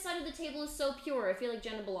like this side of the table is so pure. I feel like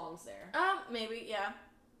Jenna belongs there. Maybe, yeah.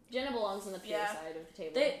 Jenna belongs on the pure side of the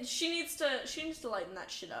table. She needs to lighten that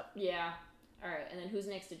shit up. Yeah. All right, and then who's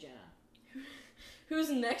next to Jenna? Who's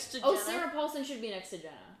next to Jenna? Oh, Sarah Paulson should be next to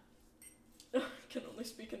Jenna. I can only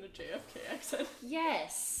speak in a JFK accent.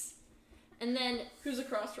 Yes. And then who's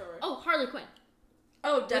across from her? Oh, Harley Quinn.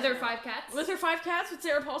 Oh, definitely. With her 5 cats? With her 5 cats with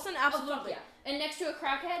Sarah Paulson? Absolutely. Oh, fuck yeah. And next to a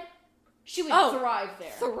crackhead, she would thrive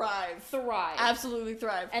there. Thrive. Absolutely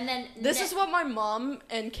thrive. And then this is what my mom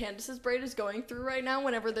and Candace's braid is going through right now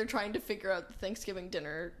whenever they're trying to figure out the Thanksgiving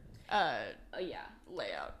dinner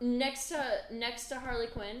layout. Next to Harley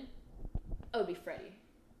Quinn, would be Freddie.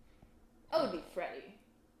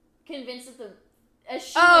 Convinced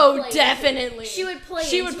that definitely. She would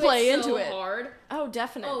play into it hard. Oh,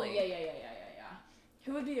 definitely. Oh, yeah.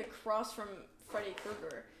 Who would be across from Freddy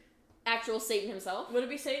Krueger? Actual Satan himself. Would it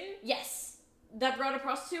be Satan? Yes. That brought a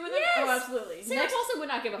prostitute with him? Yes. Oh, absolutely. Sarah Paulson would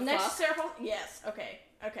not give a fuck. Next to Sarah Paulson? Yes. Okay.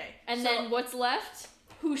 And then what's left?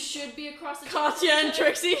 Who should be across the Katya and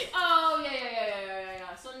Trixie. Oh,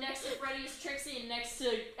 yeah. So next to Freddy is Trixie, and next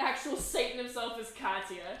to actual Satan himself is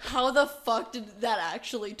Katya. How the fuck did that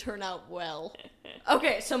actually turn out well?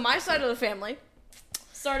 Okay, so my side of the family.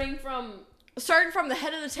 Starting from the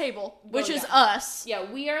head of the table, which is us.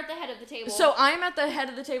 Yeah, we are at the head of the table. So I'm at the head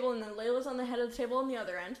of the table, and then Layla's on the head of the table on the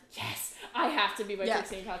other end. Yes! I have to be by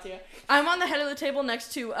Trixie and Katya. I'm on the head of the table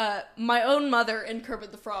next to my own mother and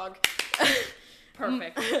Kermit the Frog.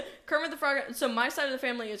 Perfect. Kermit the Frog. So my side of the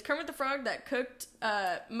family is Kermit the Frog that cooked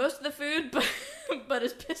most of the food, but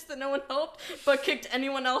is pissed that no one helped, but kicked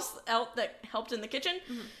anyone else out that helped in the kitchen.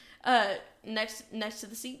 Mm-hmm. Next to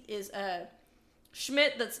the seat is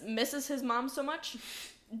Schmidt that misses his mom so much.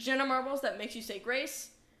 Jenna Marbles that makes you say grace.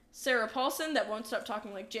 Sarah Paulson that won't stop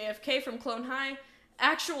talking like JFK from Clone High.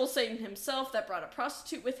 Actual Satan himself that brought a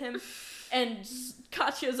prostitute with him. And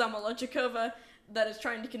Katya Zamolodchikova that is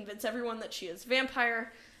trying to convince everyone that she is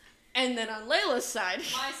vampire. And then on Layla's side...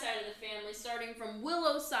 My side of the family, starting from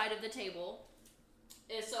Willow's side of the table,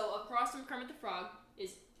 is so across from Kermit the Frog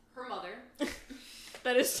is her mother.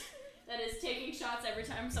 That is taking shots every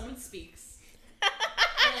time someone speaks.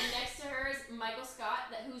 And then next to her is Michael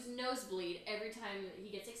Scott, whose nosebleed every time he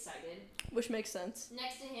gets excited. Which makes sense.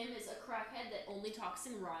 Next to him is a crackhead that only talks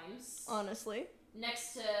in rhymes. Honestly.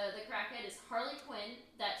 Next to the crackhead is Harley Quinn,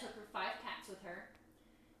 that took her 5 cats with her.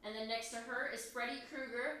 And then next to her is Freddy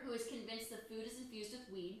Krueger, who is convinced the food is infused with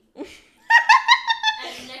weed.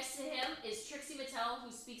 And next to him is Trixie Mattel,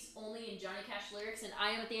 who speaks only in Johnny Cash lyrics, and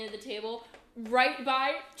I am at the end of the table, right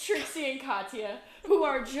by Trixie and Katya, who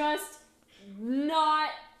are just not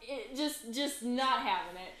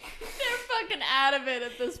having it. They're fucking out of it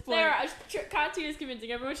at this point. Katya is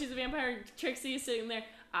convincing everyone she's a vampire, and Trixie is sitting there,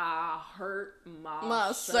 I hurt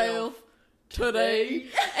myself today.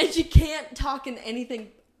 And she can't talk in anything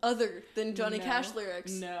other than Johnny Cash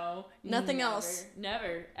lyrics. No. Nothing else.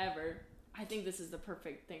 Never, ever. I think this is the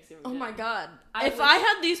perfect Thanksgiving dinner. Oh my god. I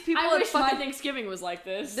had these people I wish my Thanksgiving was like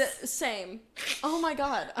this. Same. Oh my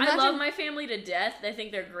god. I love my family to death. I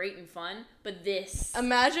think they're great and fun. But this.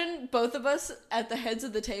 Imagine both of us at the heads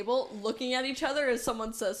of the table looking at each other as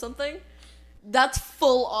someone says something. That's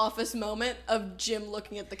full Office moment of Jim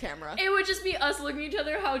looking at the camera. It would just be us looking at each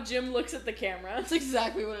other how Jim looks at the camera. That's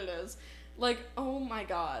exactly what it is. Like, oh my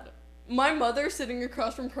god. My mother sitting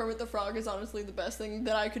across from Kermit the Frog is honestly the best thing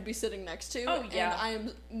that I could be sitting next to. Oh, yeah.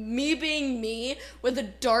 And me being me with a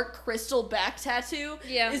dark crystal back tattoo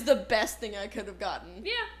is the best thing I could have gotten.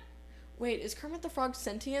 Yeah. Wait, is Kermit the Frog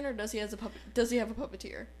sentient or does he have a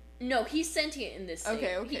puppeteer? No, he's sentient in this.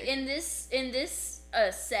 Okay. In this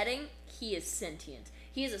setting, he is sentient.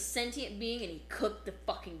 He is a sentient being, and he cooked the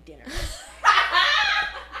fucking dinner.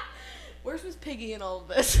 Where's Miss Piggy in all of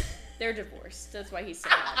this? They're divorced. That's why he's so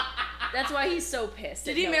mad. That's why he's so pissed.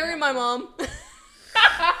 Did he marry my mom?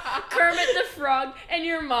 Kermit the Frog and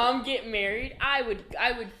your mom get married? I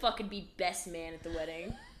would fucking be best man at the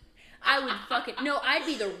wedding. I'd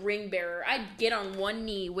be the ring bearer. I'd get on one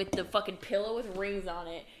knee with the fucking pillow with rings on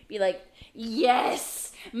it. Be like,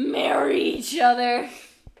 yes, marry each other.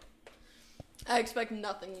 I expect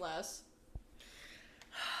nothing less.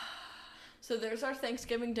 So there's our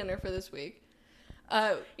Thanksgiving dinner for this week.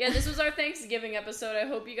 This was our Thanksgiving episode. I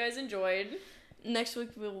hope you guys enjoyed. Next week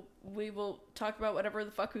we will talk about whatever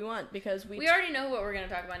the fuck we want because we already know what we're gonna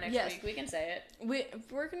talk about next week. We can say it.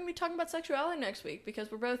 We're gonna be talking about sexuality next week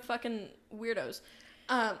because we're both fucking weirdos.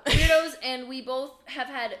 Weirdos, and we both have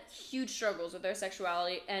had huge struggles with our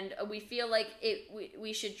sexuality, and we feel like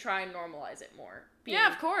we should try and normalize it more.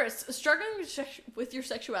 Yeah, of course. Struggling with your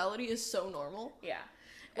sexuality is so normal. Yeah.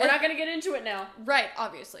 We're not going to get into it now. Right,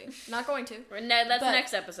 obviously. Not going to. That's the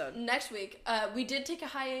next episode. Next week. We did take a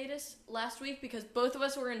hiatus last week because both of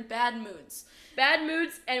us were in bad moods. Bad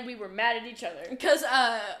moods, and we were mad at each other. Because,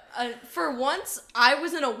 for once, I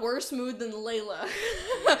was in a worse mood than Layla.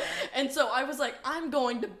 And so I was like, I'm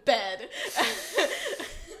going to bed.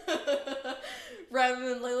 Rather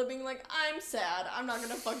than Layla being like, I'm sad, I'm not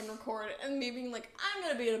gonna fucking record. And me being like, I'm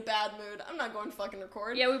gonna be in a bad mood, I'm not going to fucking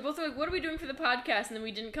record. Yeah, we both were like, what are we doing for the podcast? And then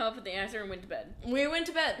we didn't come up with the answer and went to bed. We went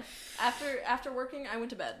to bed. After working, I went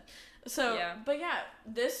to bed. So, yeah. But yeah,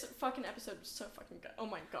 this fucking episode was so fucking good. Oh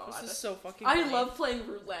my god. This is so fucking funny. I love playing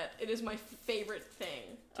roulette. It is my favorite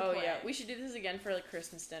thing to play. Yeah, we should do this again for like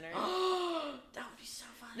Christmas dinner. That would be so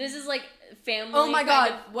fun. This is like family. Oh my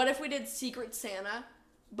god, what if we did Secret Santa?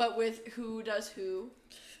 But with who does who.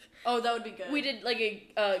 Oh, that would be good. We did like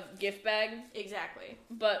a gift bag. Exactly.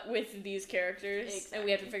 But with these characters. Exactly. And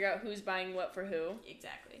we have to figure out who's buying what for who.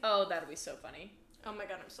 Exactly. Oh, that'll be so funny. Oh my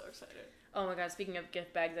god, I'm so excited. Oh my god, speaking of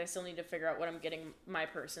gift bags, I still need to figure out what I'm getting my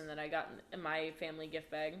person that I got in my family gift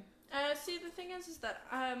bag. See, the thing is that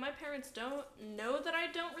my parents don't know that I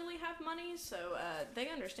don't really have money, so they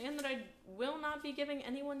understand that I will not be giving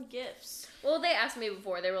anyone gifts. Well, they asked me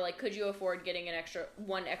before. They were like, could you afford getting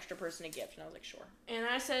one extra person a gift? And I was like, sure. And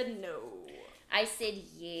I said no. I said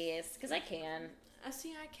yes, because I can. I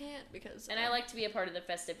can't because... And I like to be a part of the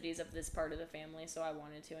festivities of this part of the family, so I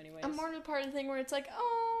wanted to anyways. I'm more of the part of the thing where it's like,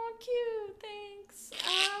 oh, cute, thanks.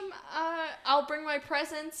 I'll bring my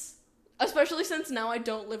presents. Especially since now I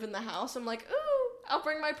don't live in the house. I'm like, ooh, I'll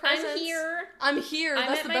bring my presents. I'm here.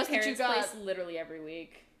 That's the best that you got. I'm at my parents' place literally every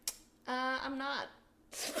week. I'm not.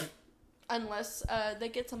 Unless they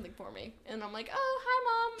get something for me. And I'm like, oh,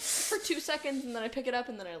 hi, Mom. For 2 seconds, and then I pick it up,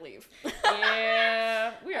 and then I leave.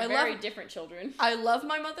 Yeah. We are very different children. I love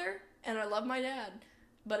my mother, and I love my dad.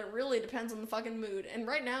 But it really depends on the fucking mood. And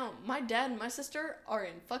right now, my dad and my sister are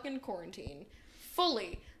in fucking quarantine.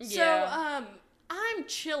 Fully. Yeah. So, I'm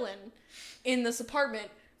chilling in this apartment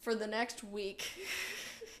for the next week.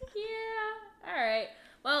 Yeah. All right.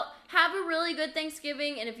 Well, have a really good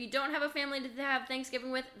Thanksgiving, and if you don't have a family to have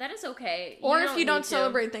Thanksgiving with, that is okay. Or if you don't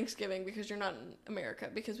celebrate Thanksgiving because you're not in America,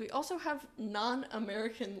 because we also have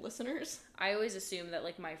non-American listeners. I always assume that,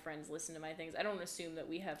 like, my friends listen to my things. I don't assume that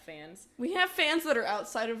we have fans. We have fans that are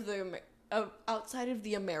outside of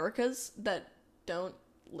the Americas that don't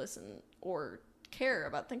listen or care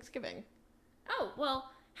about Thanksgiving. Oh,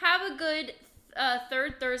 well, have a good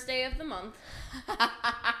third Thursday of the month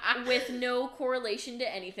with no correlation to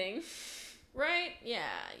anything. Right? Yeah,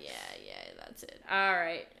 that's it. All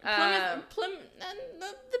right. The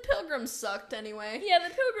Pilgrims sucked anyway. Yeah,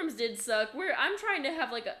 the Pilgrims did suck. I'm trying to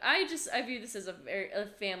have like I view this as a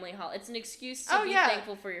family holiday. It's an excuse to be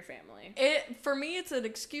thankful for your family. For me, it's an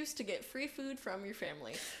excuse to get free food from your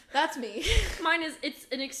family. That's me. Mine is, it's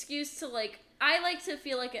an excuse to like, I like to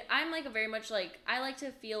feel like I like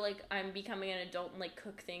to feel like I'm becoming an adult and like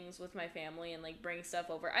cook things with my family and like bring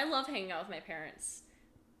stuff over. I love hanging out with my parents.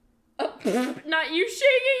 Oh, not you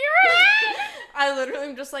shaking your head. I literally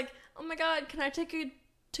am just like, oh my god, can I take a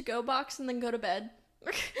to-go box and then go to bed?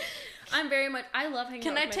 I love hanging out with my family.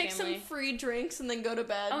 Can I take some free drinks and then go to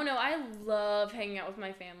bed? Oh no, I love hanging out with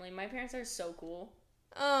my family. My parents are so cool.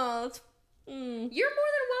 Oh, that's... You're more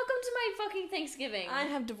than welcome to my fucking Thanksgiving. I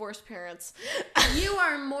have divorced parents. You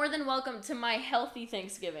are more than welcome to my healthy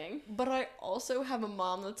Thanksgiving. But I also have a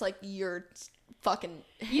mom that's like, you're fucking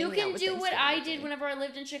You can do what I did whenever I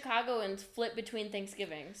lived in Chicago and flip between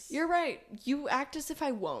Thanksgivings. You're right. You act as if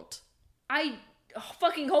I won't. I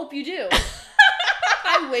fucking hope you do.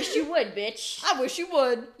 I wish you would, bitch. I wish you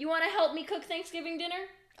would. You want to help me cook Thanksgiving dinner?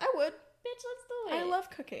 I would. Bitch, let's do it. I love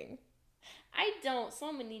cooking. I don't, so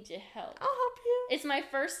I'm gonna need your help. I'll help you. It's my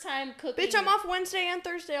first time cooking. Bitch, I'm off Wednesday and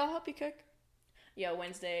Thursday. I'll help you cook. Yeah,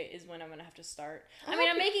 Wednesday is when I'm gonna have to start.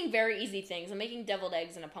 I'm making very easy things. I'm making deviled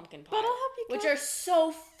eggs and a pumpkin pie. But I'll help you cook. Which are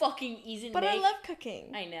so fucking easy to make. But I love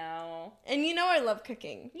cooking. I know. And you know I love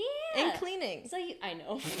cooking. Yeah. And cleaning. So I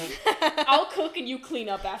know. I'll cook and you clean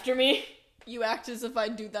up after me. You act as if I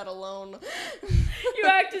do that alone. You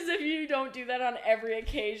act as if you don't do that on every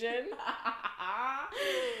occasion.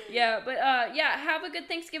 Yeah, but have a good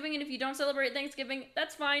Thanksgiving, and if you don't celebrate Thanksgiving,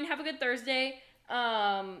 that's fine. Have a good Thursday.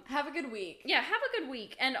 Have a good week. Yeah, have a good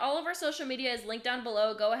week. And all of our social media is linked down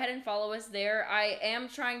below. Go ahead and follow us there. I am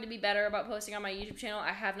trying to be better about posting on my YouTube channel.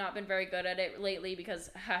 I have not been very good at it lately because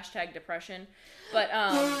 #depression. But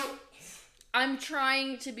I'm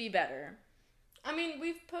trying to be better. I mean,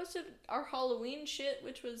 we've posted our Halloween shit,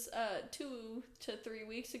 which was 2 to 3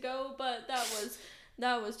 weeks ago, but that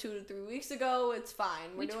was 2 to 3 weeks ago. It's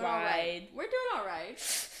fine. We're doing all right. We're doing all right.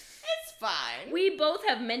 It's fine. We both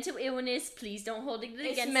have mental illness. Please don't hold it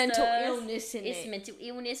against us. It's mental illness in it. It's mental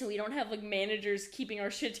illness, and we don't have like managers keeping our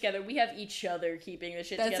shit together. We have each other keeping the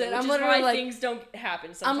shit That's together. it. Which I'm is literally why like, things don't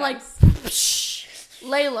happen sometimes. I'm like,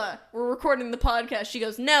 Layla, we're recording the podcast. She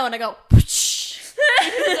goes, no, and I go, it's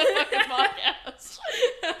a fucking podcast.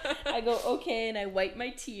 I go, okay, and I wipe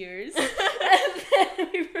my tears. And then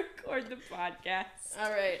we record the podcast.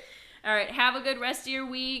 All right. Have a good rest of your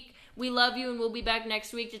week. We love you, and we'll be back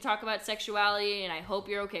next week to talk about sexuality, and I hope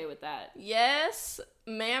you're okay with that. Yes,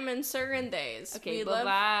 ma'am and sir and theys. Okay,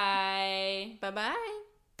 bye-bye. Bye-bye.